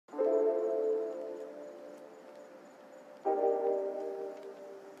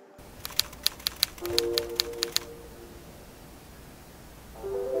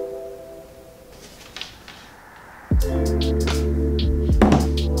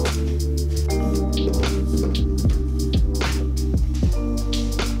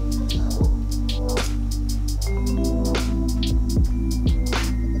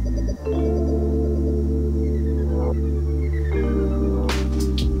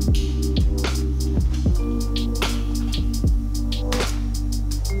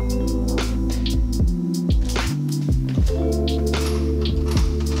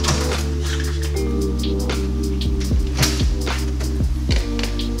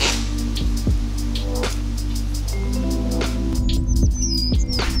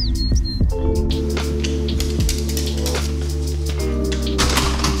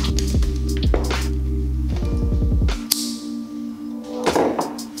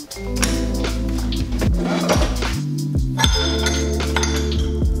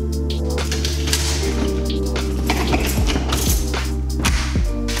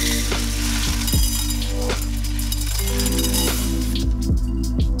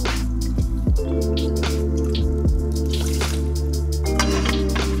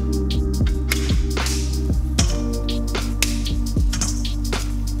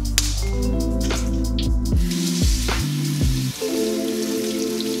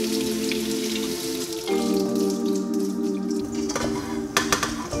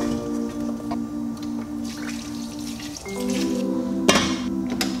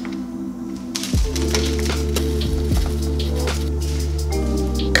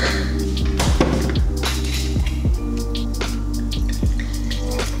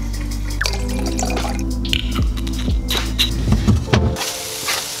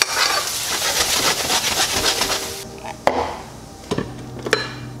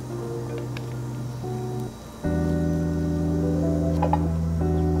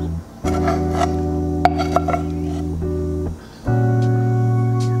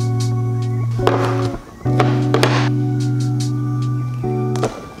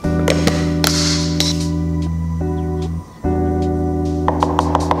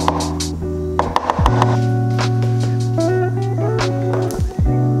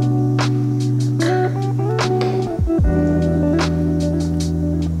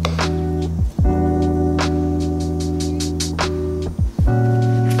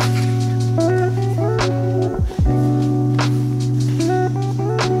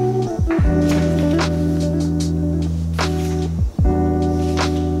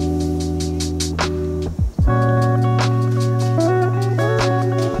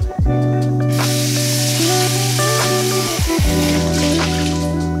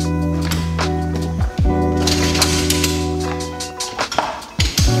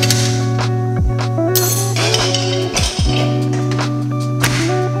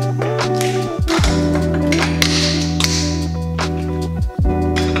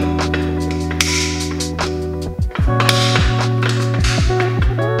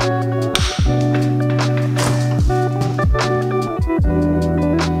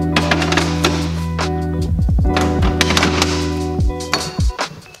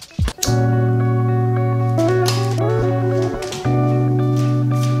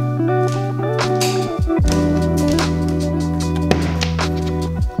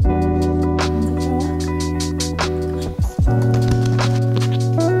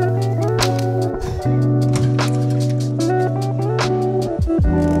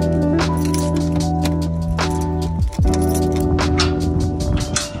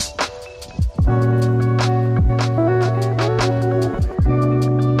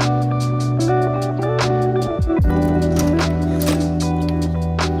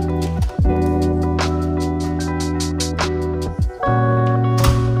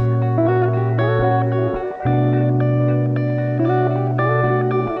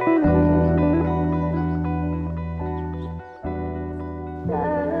This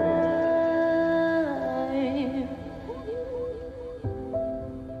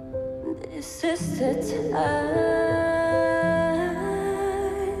is the time.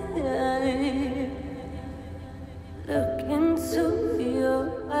 Look into your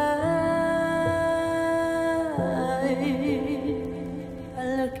eyes. I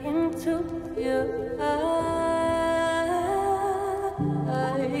look into your eyes.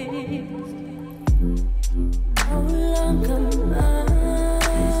 No longer mine.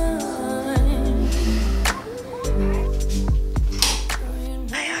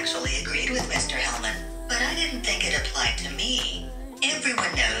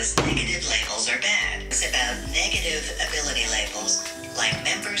 Everyone knows negative labels are bad. It's about negative ability labels, like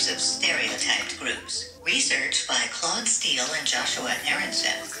members of stereotyped groups. Research by Claude Steele and Joshua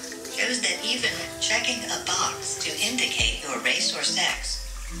Aronson shows that even checking a box to indicate your race or sex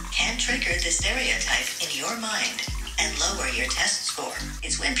can trigger the stereotype in your mind and lower your test score.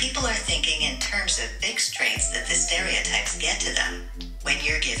 It's when people are thinking in terms of fixed traits that the stereotypes get to them. When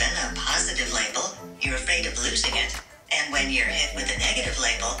you're given a positive label, you're afraid of losing it. And when you're hit with a negative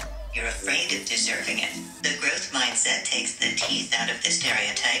label, you're afraid of deserving it. The growth mindset takes the teeth out of the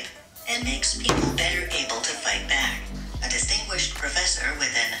stereotype and makes people better able to fight back. A distinguished professor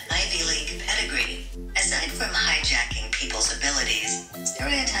with an Ivy League pedigree. Aside from hijacking people's abilities,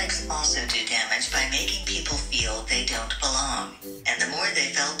 stereotypes also do damage by making people feel they don't belong. And the more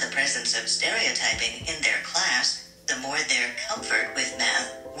they felt the presence of stereotyping in their class, the more their comfort with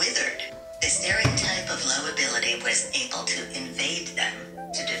math withered. The stereotype of low ability was able to invade them,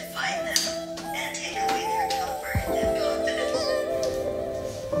 to define them, and take away their comfort and confidence.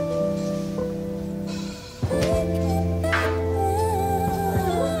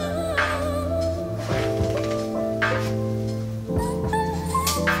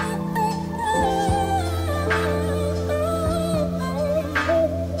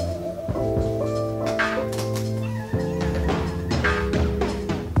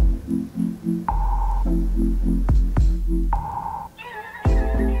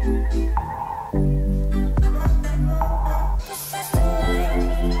 This is the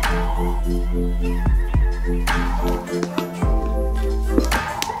night.